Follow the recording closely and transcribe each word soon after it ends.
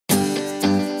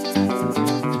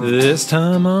This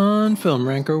time on Film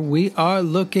Ranker, we are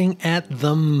looking at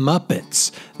The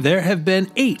Muppets. There have been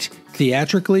 8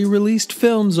 theatrically released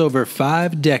films over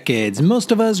 5 decades.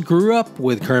 Most of us grew up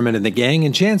with Kermit and the gang,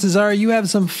 and chances are you have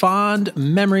some fond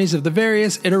memories of the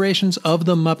various iterations of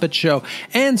The Muppet Show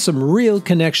and some real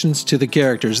connections to the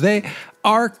characters. They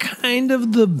are kind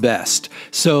of the best.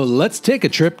 So let's take a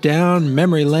trip down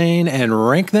memory lane and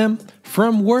rank them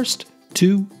from worst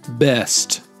to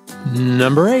best.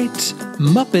 Number 8,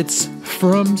 Muppets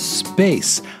from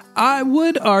Space. I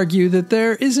would argue that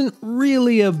there isn't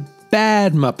really a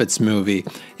bad Muppets movie.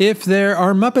 If there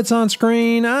are Muppets on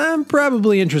screen, I'm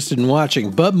probably interested in watching,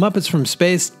 but Muppets from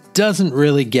Space doesn't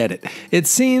really get it. It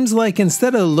seems like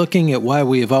instead of looking at why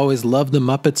we have always loved the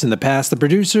Muppets in the past, the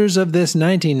producers of this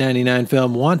 1999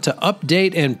 film want to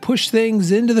update and push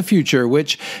things into the future,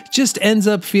 which just ends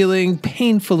up feeling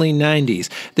painfully 90s.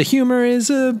 The humor is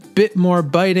a bit more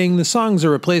biting, the songs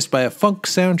are replaced by a funk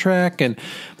soundtrack, and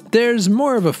there's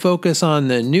more of a focus on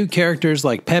the new characters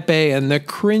like Pepe and the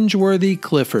cringeworthy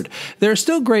Clifford. There are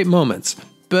still great moments,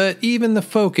 but even the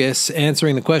focus,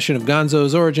 answering the question of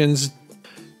Gonzo's origins,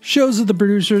 shows that the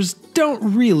producers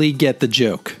don't really get the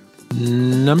joke.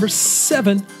 Number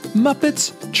 7,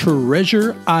 Muppets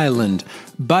Treasure Island.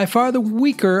 By far the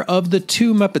weaker of the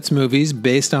 2 Muppets movies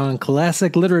based on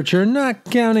classic literature, not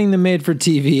counting the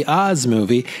made-for-TV Oz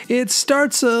movie. It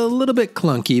starts a little bit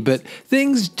clunky, but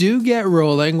things do get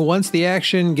rolling once the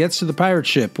action gets to the pirate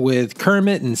ship, with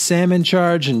Kermit and Sam in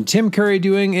charge and Tim Curry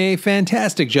doing a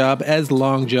fantastic job as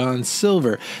Long John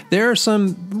Silver. There are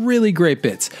some really great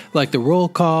bits, like the roll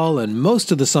call, and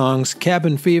most of the songs,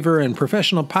 Cabin Fever and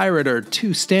Professional Pirate, are 2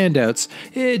 standouts.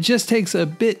 It just takes a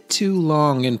bit too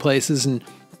long in places and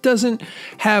doesn't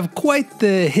have quite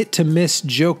the hit-to-miss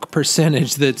joke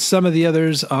percentage that some of the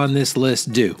others on this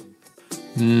list do.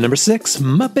 Number 6,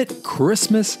 Muppet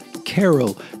Christmas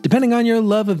Carol. Depending on your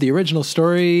love of the original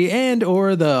story and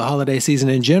or the holiday season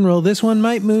in general, this one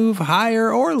might move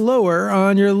higher or lower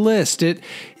on your list. It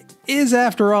is,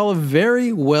 after all, a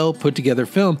very well put together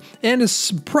film and a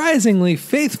surprisingly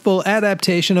faithful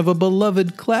adaptation of a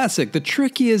beloved classic. The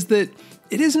trick is that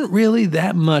it isn't really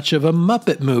that much of a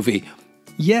Muppet movie.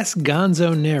 Yes,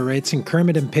 Gonzo narrates and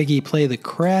Kermit and Piggy play the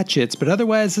Cratchits, but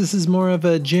otherwise this is more of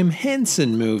a Jim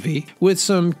Henson movie with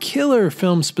some killer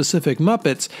film-specific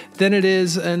Muppets than it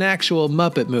is an actual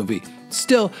Muppet movie.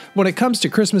 Still, when it comes to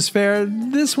Christmas fare,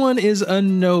 this one is a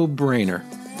no-brainer.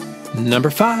 Number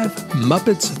 5,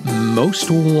 Muppets Most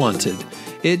Wanted.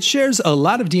 It shares a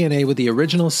lot of DNA with the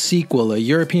original sequel, a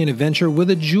European adventure with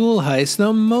a jewel heist,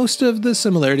 though most of the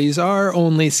similarities are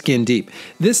only skin deep.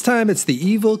 This time it's the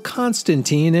evil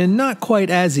Constantine and not quite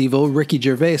as evil Ricky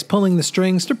Gervais pulling the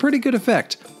strings to pretty good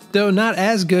effect, though not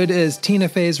as good as Tina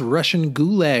Fey's Russian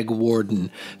gulag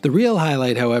warden. The real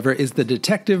highlight, however, is the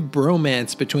detective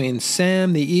bromance between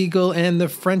Sam the Eagle and the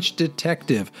French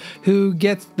detective, who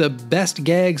gets the best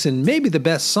gags and maybe the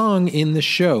best song in the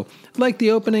show. Like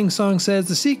the opening song says,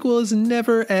 the sequel is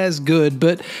never as good,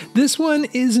 but this one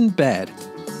isn't bad.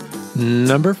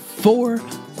 Number 4,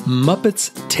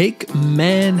 Muppets Take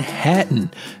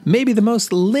Manhattan. Maybe the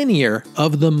most linear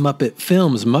of the Muppet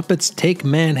films, Muppets Take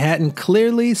Manhattan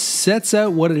clearly sets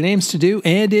out what it aims to do,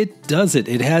 and it does it.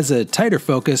 It has a tighter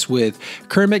focus, with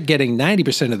Kermit getting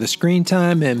 90% of the screen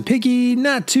time and Piggy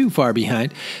not too far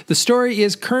behind. The story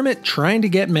is Kermit trying to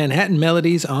get Manhattan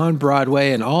melodies on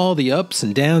Broadway and all the ups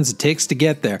and downs it takes to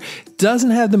get there. It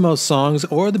doesn't have the most songs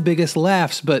or the biggest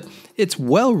laughs, but it's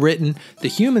well written, the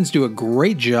humans do a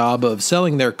great job of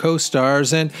selling their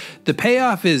co-stars, and the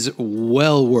payoff is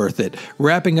well worth it,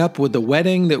 wrapping up with the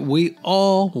wedding that we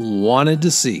all wanted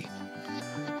to see.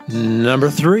 Number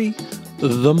 3,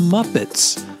 The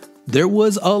Muppets. There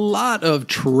was a lot of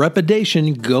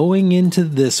trepidation going into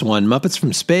this one. Muppets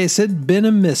from Space had been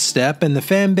a misstep, and the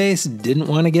fan base didn't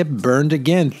want to get burned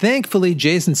again. Thankfully,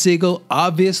 Jason Segel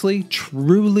obviously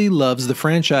truly loves the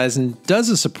franchise and does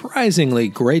a surprisingly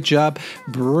great job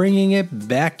bringing it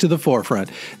back to the forefront.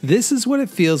 This is what it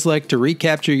feels like to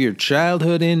recapture your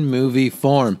childhood in movie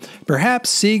form.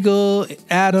 Perhaps Segel,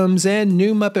 Adams, and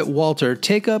new Muppet Walter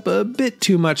take up a bit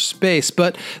too much space,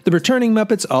 but the returning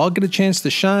Muppets all get a chance to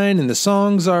shine, and the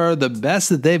songs are the best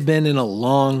that they've been in a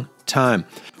long time.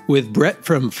 With Brett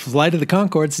from Flight of the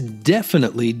Conchords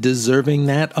definitely deserving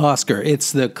that Oscar.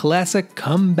 It's the classic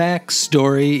comeback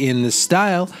story in the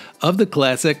style of the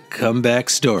classic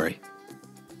comeback story.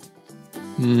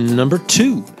 Number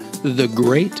 2, The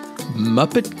Great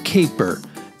Muppet Caper.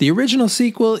 The original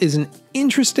sequel is an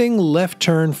interesting left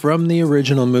turn from the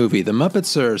original movie. The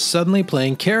Muppets are suddenly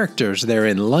playing characters. They're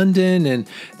in London, and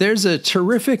there's a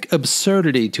terrific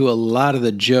absurdity to a lot of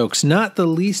the jokes, not the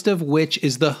least of which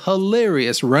is the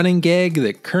hilarious running gag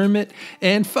that Kermit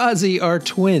and Fozzie are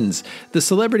twins. The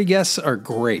celebrity guests are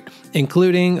great,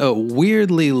 including a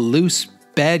weirdly loose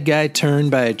bad guy turn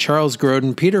by Charles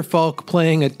Grodin, Peter Falk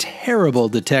playing a terrible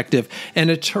detective, and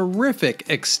a terrific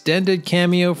extended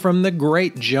cameo from the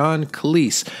great John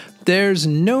Cleese. There's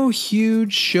no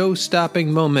huge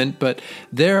show-stopping moment, but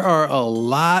there are a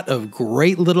lot of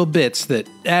great little bits that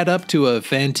add up to a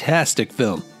fantastic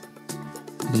film.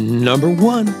 Number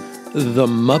 1, The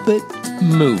Muppet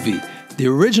Movie. The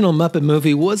original Muppet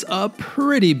movie was a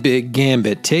pretty big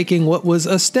gambit, taking what was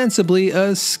ostensibly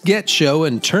a sketch show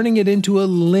and turning it into a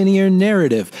linear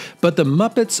narrative. But the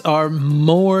Muppets are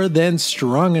more than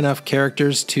strong enough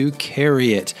characters to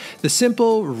carry it. The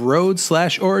simple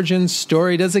road/origin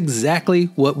story does exactly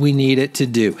what we need it to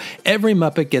do. Every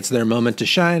Muppet gets their moment to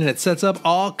shine, and it sets up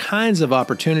all kinds of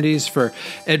opportunities for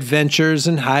adventures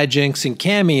and hijinks and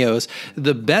cameos,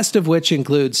 the best of which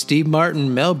include Steve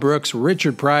Martin, Mel Brooks,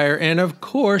 Richard Pryor, and of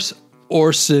course,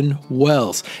 Orson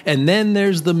Welles. And then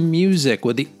there's the music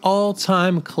with the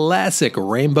all-time classic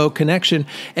Rainbow Connection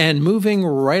and Moving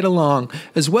Right Along,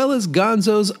 as well as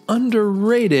Gonzo's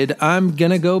underrated I'm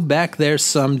Gonna Go Back There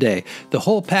Someday. The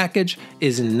whole package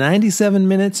is 97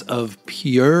 minutes of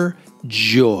pure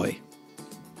joy.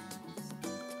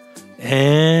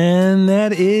 And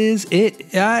that is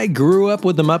it. I grew up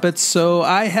with the Muppets, so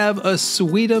I have a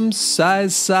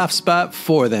Sweetums-sized soft spot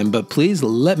for them. But please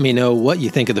let me know what you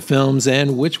think of the films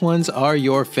and which ones are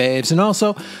your faves. And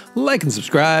also, like and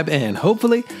subscribe, and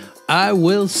hopefully I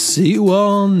will see you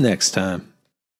all next time.